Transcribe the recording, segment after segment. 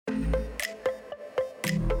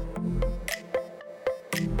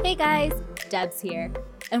Hey guys, Debs here,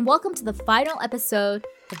 and welcome to the final episode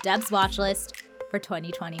of Deb's Watchlist for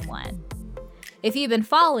 2021. If you've been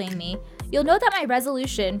following me, you'll know that my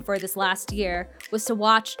resolution for this last year was to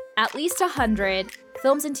watch at least 100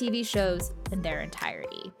 films and TV shows in their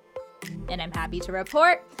entirety. And I'm happy to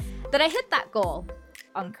report that I hit that goal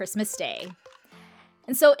on Christmas Day.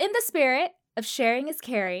 And so in the spirit of sharing is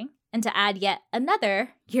caring, and to add yet another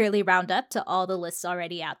yearly roundup to all the lists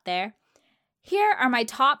already out there, here are my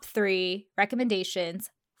top 3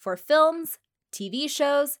 recommendations for films, TV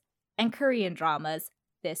shows, and Korean dramas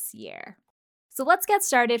this year. So let's get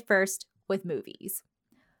started first with movies.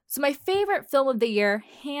 So my favorite film of the year,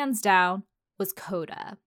 hands down, was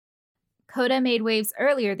Coda. Coda made waves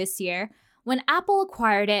earlier this year when Apple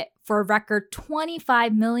acquired it for a record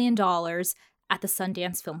 $25 million at the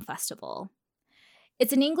Sundance Film Festival.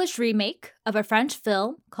 It's an English remake of a French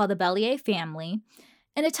film called The Bélier Family,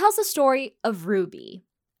 and it tells the story of Ruby,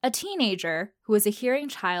 a teenager who is a hearing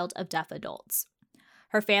child of deaf adults.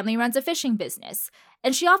 Her family runs a fishing business,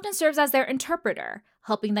 and she often serves as their interpreter,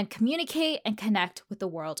 helping them communicate and connect with the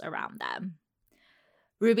world around them.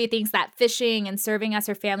 Ruby thinks that fishing and serving as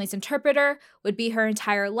her family's interpreter would be her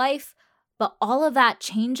entire life, but all of that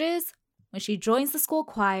changes when she joins the school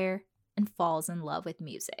choir and falls in love with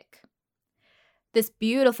music. This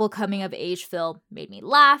beautiful coming-of-age film made me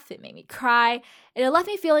laugh, it made me cry, and it left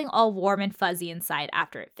me feeling all warm and fuzzy inside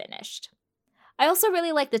after it finished. I also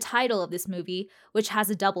really like the title of this movie, which has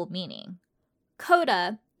a double meaning.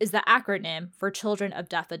 CODA is the acronym for Children of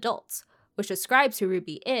Deaf Adults, which describes who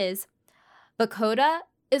Ruby is, but CODA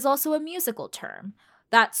is also a musical term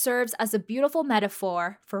that serves as a beautiful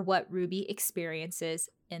metaphor for what Ruby experiences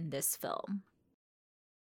in this film.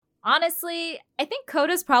 Honestly, I think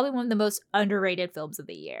Coda is probably one of the most underrated films of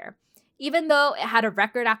the year. Even though it had a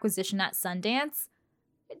record acquisition at Sundance,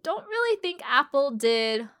 I don't really think Apple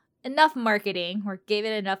did enough marketing or gave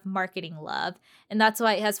it enough marketing love, and that's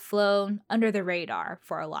why it has flown under the radar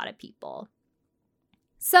for a lot of people.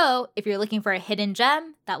 So, if you're looking for a hidden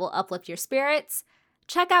gem that will uplift your spirits,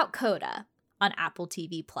 check out Coda on Apple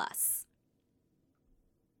TV+.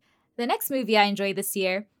 The next movie I enjoyed this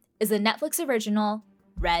year is the Netflix original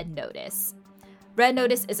Red Notice. Red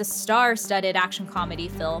Notice is a star-studded action comedy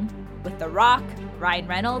film with The Rock, Ryan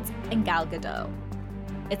Reynolds, and Gal Gadot.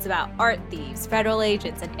 It's about art thieves, federal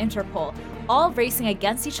agents, and Interpol all racing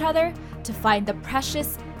against each other to find the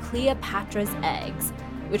precious Cleopatra's eggs,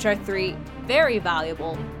 which are 3 very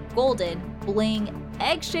valuable, golden, bling,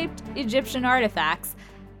 egg-shaped Egyptian artifacts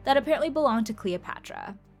that apparently belong to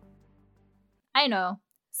Cleopatra. I know,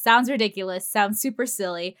 sounds ridiculous, sounds super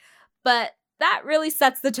silly, but that really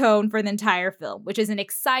sets the tone for the entire film, which is an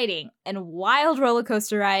exciting and wild roller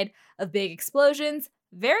coaster ride of big explosions,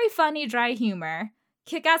 very funny dry humor,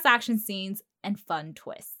 kick-ass action scenes, and fun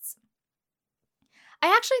twists.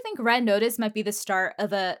 I actually think Red Notice might be the start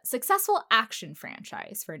of a successful action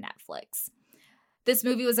franchise for Netflix. This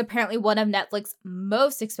movie was apparently one of Netflix's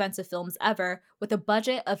most expensive films ever, with a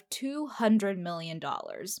budget of $200 million.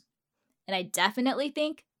 And I definitely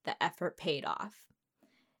think the effort paid off.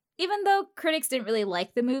 Even though critics didn't really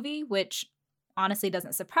like the movie, which honestly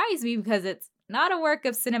doesn't surprise me because it's not a work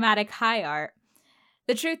of cinematic high art,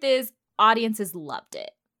 the truth is, audiences loved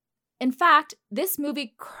it. In fact, this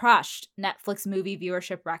movie crushed Netflix movie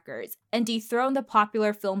viewership records and dethroned the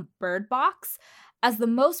popular film Bird Box as the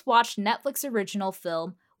most watched Netflix original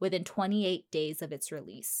film within 28 days of its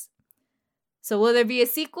release. So will there be a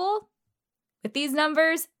sequel? With these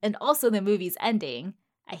numbers and also the movie's ending,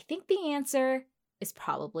 I think the answer is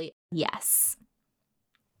probably yes.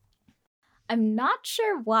 I'm not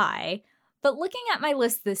sure why, but looking at my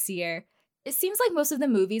list this year, it seems like most of the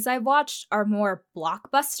movies I've watched are more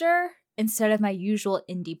blockbuster instead of my usual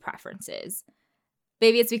indie preferences.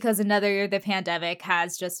 Maybe it's because another year of the pandemic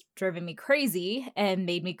has just driven me crazy and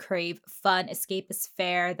made me crave fun escapist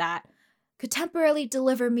fare that could temporarily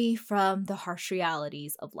deliver me from the harsh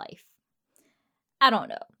realities of life. I don't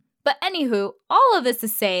know. But anywho, all of this to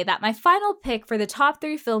say that my final pick for the top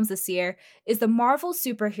 3 films this year is the Marvel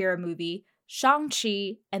superhero movie,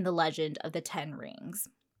 Shang-Chi and the Legend of the Ten Rings.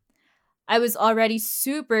 I was already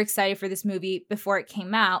super excited for this movie before it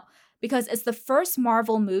came out because it's the first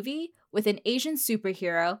Marvel movie with an Asian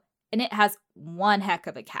superhero, and it has one heck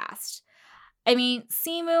of a cast. I mean,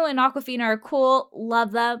 Simu and Awkwafina are cool,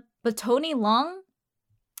 love them, but Tony Leung?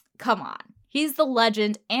 Come on, he's the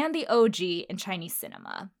legend and the OG in Chinese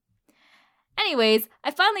cinema. Anyways,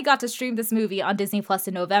 I finally got to stream this movie on Disney Plus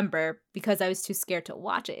in November because I was too scared to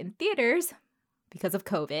watch it in theaters because of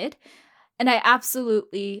COVID, and I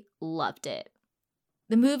absolutely loved it.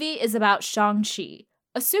 The movie is about Shang-Chi,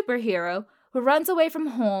 a superhero who runs away from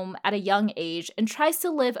home at a young age and tries to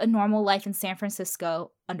live a normal life in San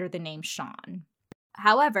Francisco under the name Sean.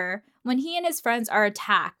 However, when he and his friends are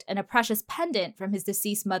attacked and a precious pendant from his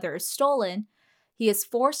deceased mother is stolen, he is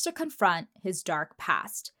forced to confront his dark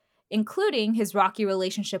past, including his rocky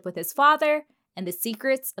relationship with his father and the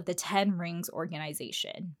secrets of the Ten Rings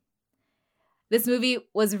organization. This movie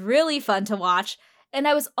was really fun to watch, and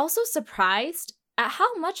I was also surprised at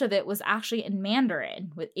how much of it was actually in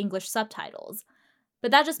Mandarin with English subtitles,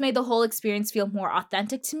 but that just made the whole experience feel more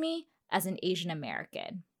authentic to me as an Asian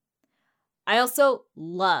American. I also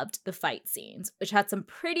loved the fight scenes, which had some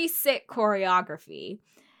pretty sick choreography.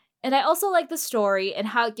 And I also like the story and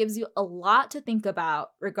how it gives you a lot to think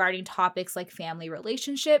about regarding topics like family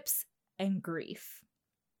relationships and grief.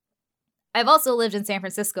 I've also lived in San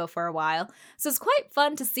Francisco for a while, so it's quite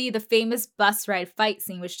fun to see the famous bus ride fight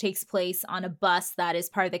scene which takes place on a bus that is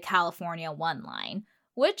part of the California One line,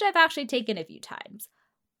 which I've actually taken a few times.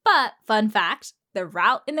 But, fun fact, the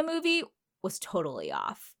route in the movie was totally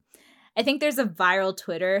off. I think there's a viral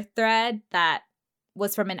Twitter thread that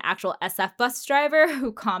was from an actual SF bus driver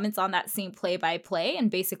who comments on that scene play-by-play and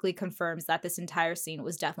basically confirms that this entire scene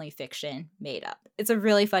was definitely fiction, made up. It's a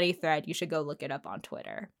really funny thread. You should go look it up on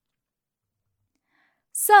Twitter.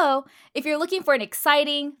 So, if you're looking for an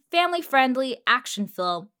exciting, family-friendly action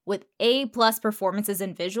film with A+ performances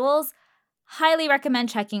and visuals, highly recommend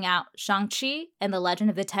checking out Shang-Chi and the Legend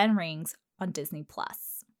of the Ten Rings on Disney+.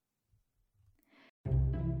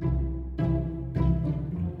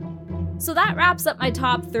 So that wraps up my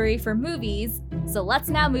top 3 for movies, so let's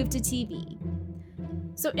now move to TV.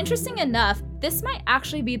 So interesting enough, this might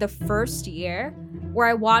actually be the first year where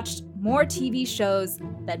I watched more TV shows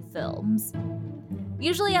than films.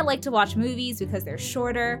 Usually I like to watch movies because they're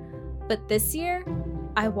shorter, but this year,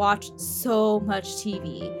 I watched so much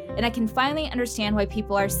TV, and I can finally understand why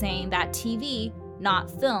people are saying that TV,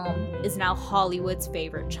 not film, is now Hollywood's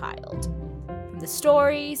favorite child. From the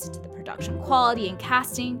stories to the production quality and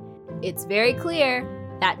casting, it's very clear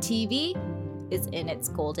that TV is in its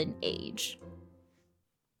golden age.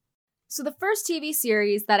 So the first TV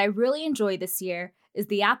series that I really enjoyed this year is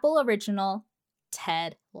the Apple original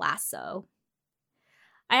Ted Lasso.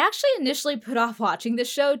 I actually initially put off watching this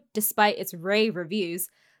show despite its rave reviews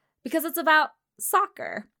because it's about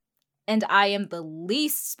soccer, and I am the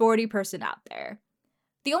least sporty person out there.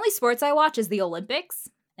 The only sports I watch is the Olympics,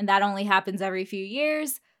 and that only happens every few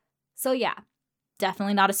years, so yeah,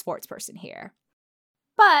 definitely not a sports person here.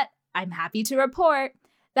 But I'm happy to report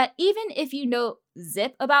that even if you know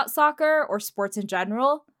zip about soccer or sports in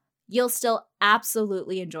general, you'll still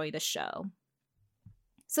absolutely enjoy the show.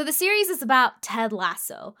 So the series is about Ted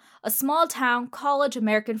Lasso, a small-town college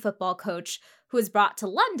American football coach who is brought to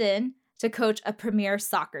London to coach a premier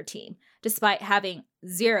soccer team, despite having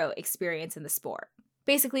zero experience in the sport.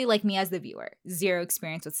 Basically like me as the viewer, zero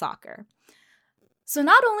experience with soccer. So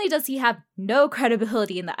not only does he have no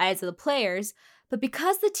credibility in the eyes of the players, but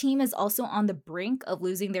because the team is also on the brink of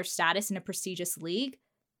losing their status in a prestigious league,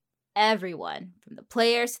 everyone, from the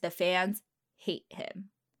players to the fans, hate him.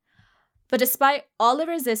 But despite all the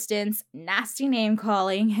resistance, nasty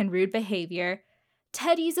name-calling, and rude behavior,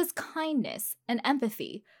 Ted uses kindness and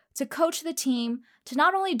empathy to coach the team to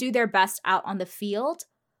not only do their best out on the field,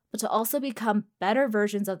 but to also become better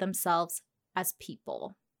versions of themselves as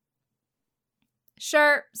people.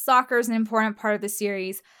 Sure, soccer is an important part of the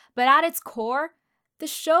series, but at its core, the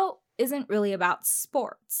show isn't really about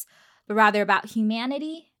sports, but rather about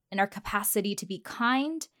humanity and our capacity to be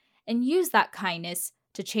kind and use that kindness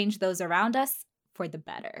to change those around us for the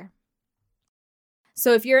better.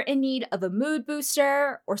 So if you're in need of a mood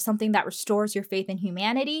booster or something that restores your faith in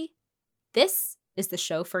humanity, this is the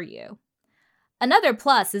show for you. Another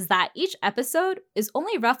plus is that each episode is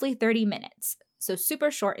only roughly 30 minutes, so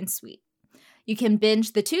super short and sweet. You can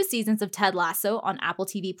binge the 2 seasons of Ted Lasso on Apple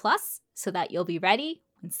TV Plus so that you'll be ready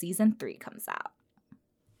when season 3 comes out.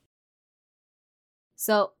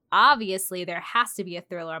 So obviously there has to be a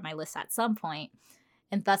thriller on my list at some point,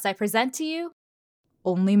 and thus I present to you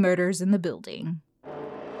Only Murders in the Building.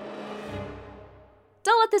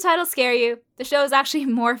 Don't let the title scare you. The show is actually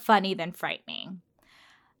more funny than frightening.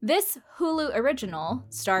 This Hulu original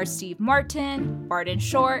stars Steve Martin, Barton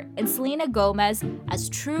Short, and Selena Gomez as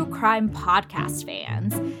true crime podcast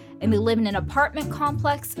fans, and they live in an apartment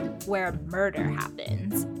complex where a murder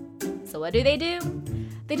happens. So what do?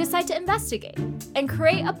 They decide to investigate and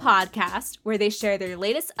create a podcast where they share their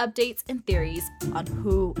latest updates and theories on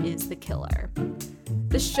who is the killer.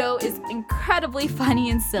 The show is incredibly funny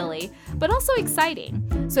and silly, but also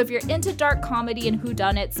exciting. So if you're into dark comedy and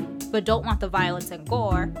whodunits, but don't want the violence and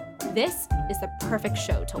gore, this is the perfect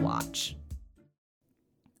show to watch.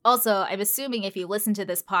 Also, I'm assuming if you listen to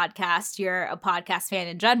this podcast, you're a podcast fan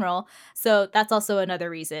in general, so that's also another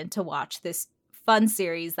reason to watch this fun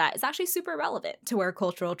series that is actually super relevant to where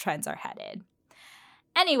cultural trends are headed.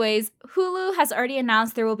 Anyways, Hulu has already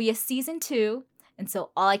announced there will be a season 2, and so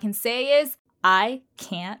all I can say is, I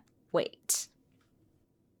can't wait.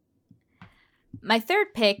 My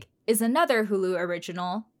third pick is another Hulu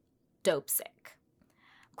original, Dopesick.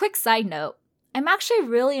 Quick side note, I'm actually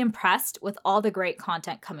really impressed with all the great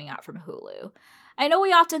content coming out from Hulu. I know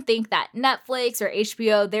we often think that Netflix or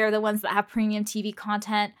HBO, they're the ones that have premium TV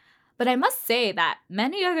content, but I must say that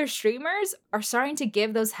many other streamers are starting to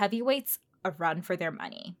give those heavyweights a run for their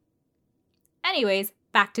money. Anyways,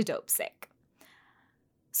 back to Dopesick.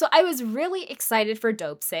 So I was really excited for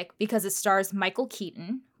Dopesick because it stars Michael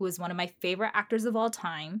Keaton, who is one of my favorite actors of all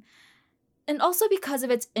time, and also because of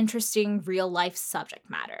its interesting real-life subject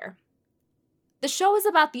matter. The show is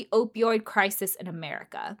about the opioid crisis in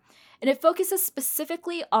America, and it focuses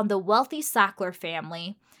specifically on the wealthy Sackler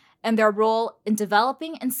family and their role in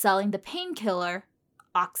developing and selling the painkiller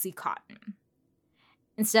OxyContin.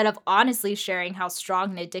 Instead of honestly sharing how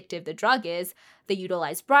strong and addictive the drug is, they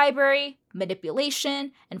utilize bribery,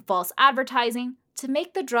 manipulation, and false advertising to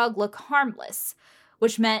make the drug look harmless,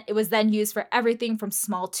 which meant it was then used for everything from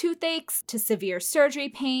small toothaches to severe surgery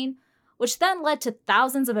pain, which then led to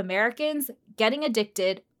thousands of Americans getting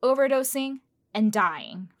addicted, overdosing, and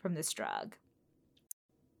dying from this drug.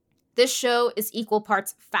 This show is equal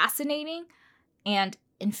parts fascinating and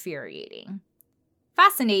infuriating.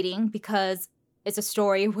 Fascinating because it's a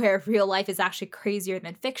story where real life is actually crazier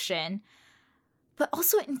than fiction, but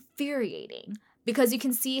also infuriating because you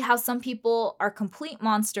can see how some people are complete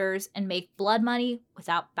monsters and make blood money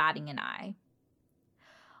without batting an eye.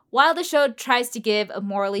 While the show tries to give a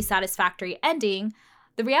morally satisfactory ending,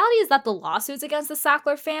 the reality is that the lawsuits against the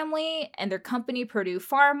Sackler family and their company Purdue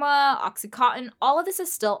Pharma, OxyContin, all of this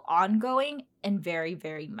is still ongoing and very,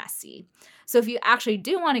 very messy. So if you actually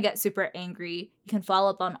do want to get super angry, you can follow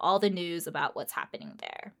up on all the news about what's happening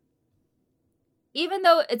there. Even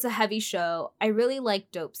though it's a heavy show, I really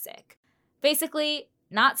like Dopesick. Basically,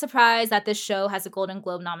 not surprised that this show has a Golden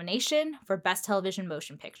Globe nomination for Best Television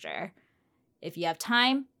Motion Picture. If you have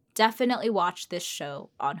time, definitely watch this show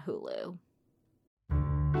on Hulu.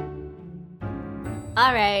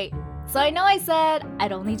 Alright, so I know I said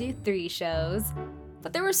I'd only do 3 shows,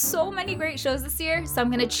 but there were so many great shows this year, so I'm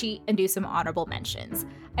gonna cheat and do some honorable mentions.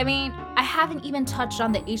 I mean, I haven't even touched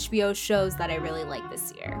on the HBO shows that I really liked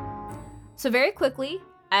this year. So very quickly,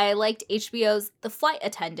 I liked HBO's The Flight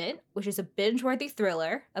Attendant, which is a binge-worthy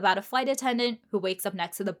thriller about a flight attendant who wakes up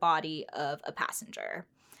next to the body of a passenger.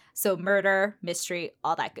 So murder, mystery,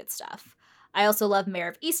 all that good stuff. I also love Mare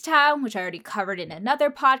of Easttown, which I already covered in another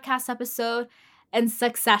podcast episode, and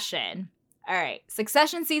Succession. All right,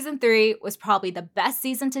 Succession Season 3 was probably the best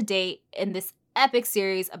season to date in this epic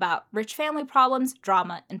series about rich family problems,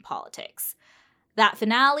 drama, and politics. That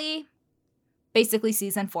finale, basically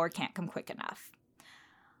Season 4 can't come quick enough.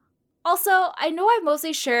 Also, I know I've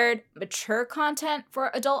mostly shared mature content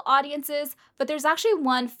for adult audiences, but there's actually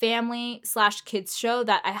one family/kids show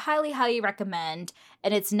that I highly, highly recommend,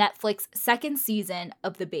 and it's Netflix's second season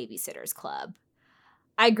of The Babysitter's Club.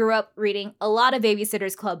 I grew up reading a lot of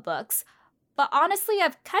Babysitter's Club books, but honestly,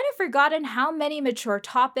 I've kind of forgotten how many mature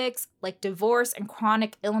topics like divorce and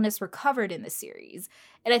chronic illness were covered in the series.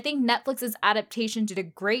 And I think Netflix's adaptation did a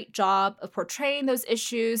great job of portraying those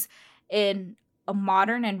issues in a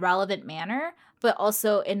modern and relevant manner, but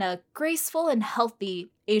also in a graceful and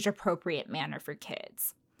healthy, age-appropriate manner for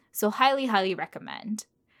kids. So highly, highly recommend.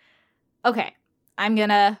 Okay, I'm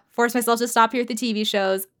gonna force myself to stop here with the TV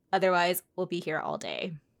shows. Otherwise, we'll be here all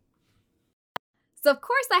day. So of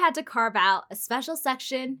course I had to carve out a special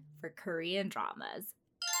section for Korean dramas.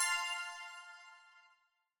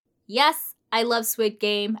 Yes, I love Squid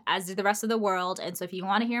Game, as do the rest of the world, and so if you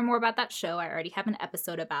want to hear more about that show, I already have an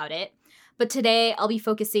episode about it. But today I'll be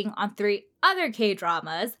focusing on 3 other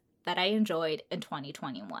K-dramas that I enjoyed in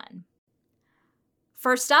 2021.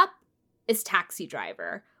 First up is Taxi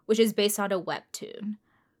Driver, which is based on a webtoon.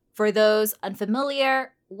 For those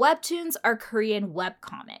unfamiliar, webtoons are Korean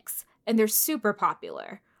webcomics, and they're super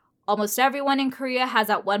popular. Almost everyone in Korea has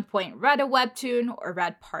at one point read a webtoon or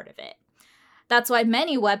read part of it. That's why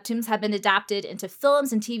many webtoons have been adapted into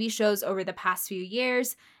films and TV shows over the past few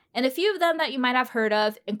years, and a few of them that you might have heard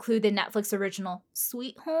of include the Netflix original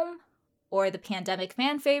Sweet Home or the pandemic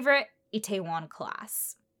fan favorite Itaewon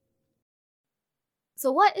Class.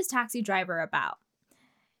 So what is Taxi Driver about?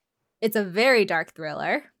 It's a very dark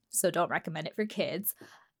thriller, so don't recommend it for kids,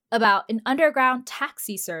 about an underground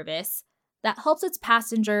taxi service that helps its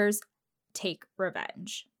passengers take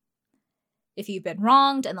revenge. If you've been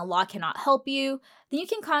wronged and the law cannot help you, then you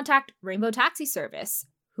can contact Rainbow Taxi Service,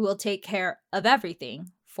 who will take care of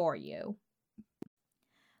everything for you.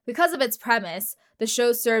 Because of its premise, the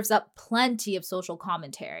show serves up plenty of social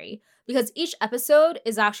commentary, because each episode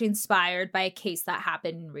is actually inspired by a case that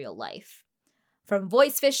happened in real life. From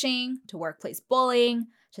voice phishing, to workplace bullying,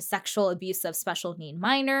 to sexual abuse of special need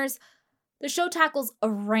minors, the show tackles a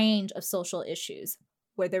range of social issues,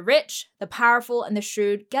 where the rich, the powerful, and the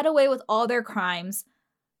shrewd get away with all their crimes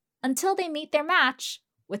until they meet their match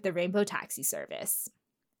with the Rainbow Taxi Service.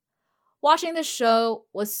 Watching the show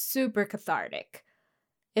was super cathartic.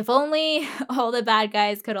 If only all the bad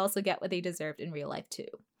guys could also get what they deserved in real life too.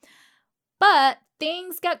 But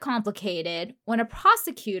things get complicated when a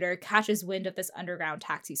prosecutor catches wind of this underground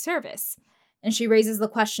taxi service, and she raises the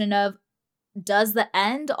question of, does the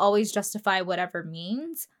end always justify whatever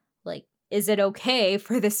means? Like, is it okay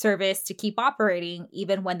for this service to keep operating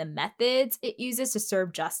even when the methods it uses to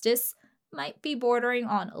serve justice might be bordering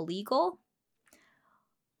on illegal?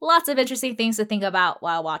 Lots of interesting things to think about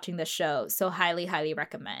while watching the show, so highly, highly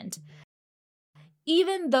recommend.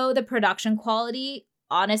 Even though the production quality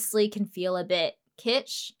honestly can feel a bit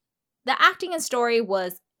kitsch, the acting and story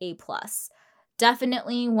was A+.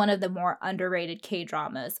 Definitely one of the more underrated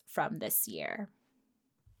K-dramas from this year.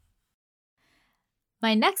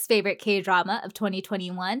 My next favorite K-drama of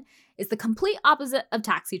 2021 is the complete opposite of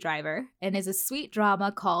Taxi Driver and is a sweet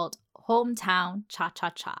drama called Hometown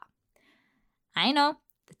Cha-Cha-Cha. I know,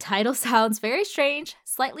 the title sounds very strange,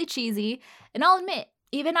 slightly cheesy, and I'll admit,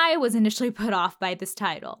 even I was initially put off by this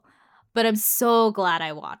title, but I'm so glad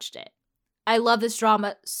I watched it. I love this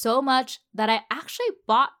drama so much that I actually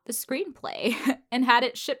bought the screenplay and had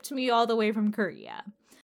it shipped to me all the way from Korea.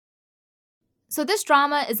 So this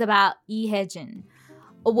drama is about Lee Hae-jin,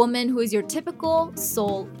 a woman who is your typical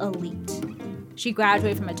Seoul elite. She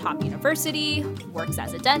graduated from a top university, works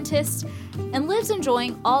as a dentist, and lives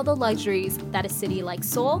enjoying all the luxuries that a city like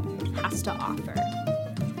Seoul has to offer.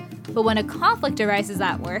 But when a conflict arises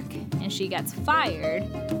at work and she gets fired,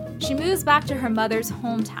 she moves back to her mother's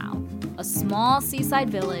hometown, a small seaside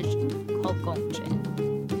village called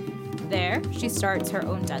Gongcheon. There, she starts her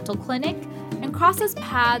own dental clinic and crosses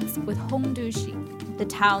paths with Hong Do-shi, the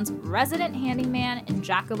town's resident handyman and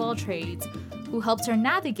jack of all trades, who helps her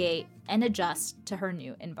navigate and adjust to her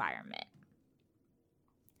new environment.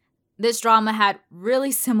 This drama had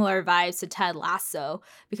really similar vibes to Ted Lasso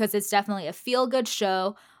because it's definitely a feel-good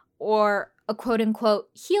show, or a quote-unquote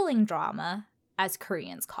healing drama, as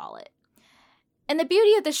Koreans call it. And the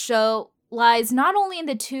beauty of the show lies not only in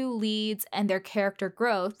the two leads and their character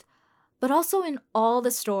growth, but also in all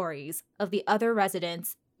the stories of the other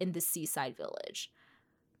residents in the seaside village.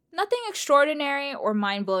 Nothing extraordinary or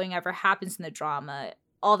mind-blowing ever happens in the drama.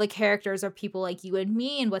 All the characters are people like you and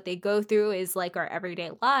me, and what they go through is like our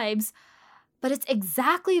everyday lives. But it's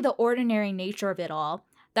exactly the ordinary nature of it all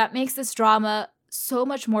that makes this drama so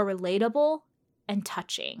much more relatable and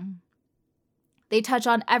touching. They touch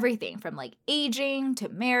on everything from like aging to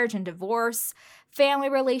marriage and divorce, family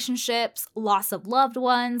relationships, loss of loved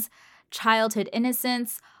ones, childhood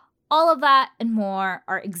innocence. All of that and more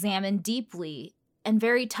are examined deeply and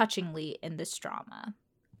very touchingly in this drama.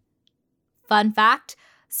 Fun fact,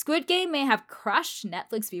 Squid Game may have crushed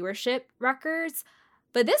Netflix viewership records,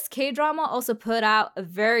 but this K-drama also put out a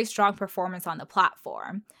very strong performance on the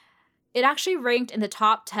platform. It actually ranked in the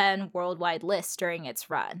top 10 worldwide list during its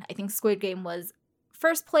run. I think Squid Game was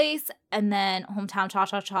first place, and then Hometown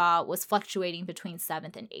Cha-Cha-Cha was fluctuating between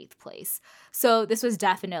 7th and 8th place. So this was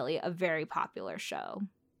definitely a very popular show.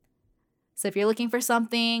 So if you're looking for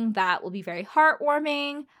something that will be very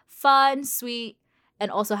heartwarming, fun, sweet, and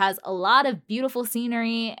also has a lot of beautiful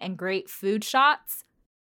scenery and great food shots,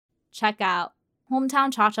 check out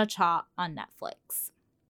Hometown Cha-Cha-Cha on Netflix.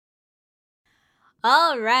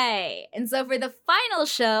 All right, and so for the final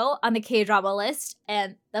show on the K-drama list,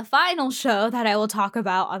 and the final show that I will talk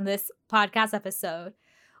about on this podcast episode,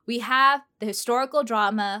 we have the historical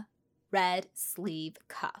drama Red Sleeve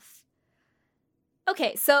Cuff.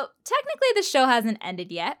 Okay, so technically the show hasn't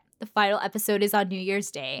ended yet. The final episode is on New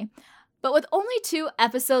Year's Day. But with only 2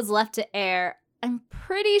 episodes left to air, I'm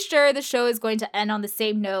pretty sure the show is going to end on the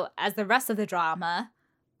same note as the rest of the drama,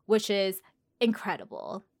 which is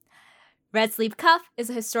incredible. Red Sleeve Cuff is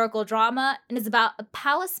a historical drama and is about a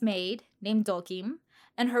palace maid named Do-kim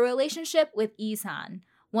and her relationship with Isan,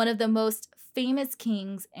 one of the most famous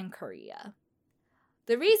kings in Korea.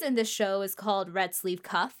 The reason this show is called Red Sleeve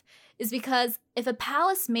Cuff is because if a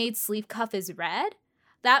palace maid's sleeve cuff is red,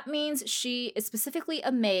 that means she is specifically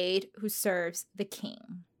a maid who serves the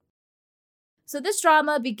king. So this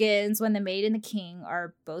drama begins when the maid and the king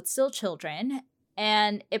are both still children,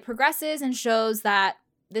 and it progresses and shows that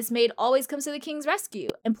this maid always comes to the king's rescue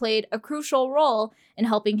and played a crucial role in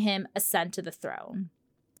helping him ascend to the throne.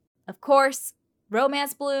 Of course,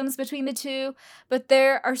 romance blooms between the two, but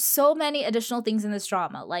there are so many additional things in this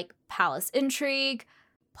drama, like palace intrigue,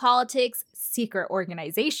 politics, secret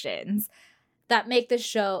organizations, that make this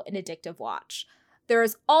show an addictive watch. There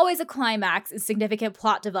is always a climax and significant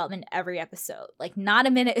plot development every episode. Like, not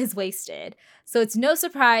a minute is wasted. So it's no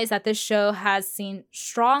surprise that this show has seen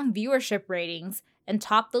strong viewership ratings and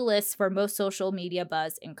topped the list for most social media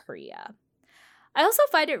buzz in Korea. I also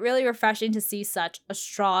find it really refreshing to see such a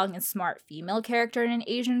strong and smart female character in an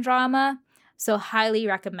Asian drama, so highly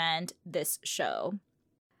recommend this show.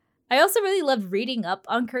 I also really loved reading up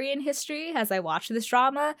on Korean history as I watched this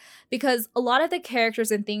drama because a lot of the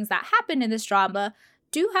characters and things that happen in this drama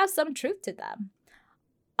do have some truth to them.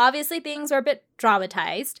 Obviously, things are a bit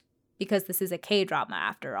dramatized because this is a K-drama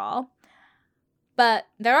after all, but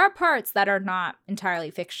there are parts that are not entirely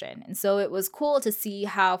fiction, and so it was cool to see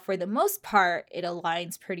how, for the most part, it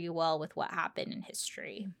aligns pretty well with what happened in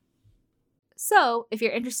history. So, if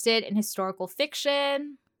you're interested in historical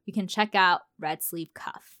fiction, you can check out Red Sleeve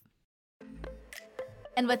Cuff.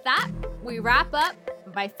 And with that, we wrap up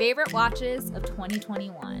my favorite watches of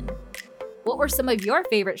 2021. What were some of your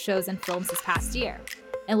favorite shows and films this past year?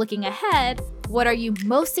 And looking ahead, what are you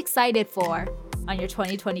most excited for on your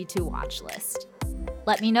 2022 watch list?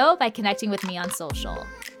 Let me know by connecting with me on social.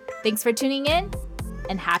 Thanks for tuning in,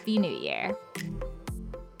 and Happy New Year!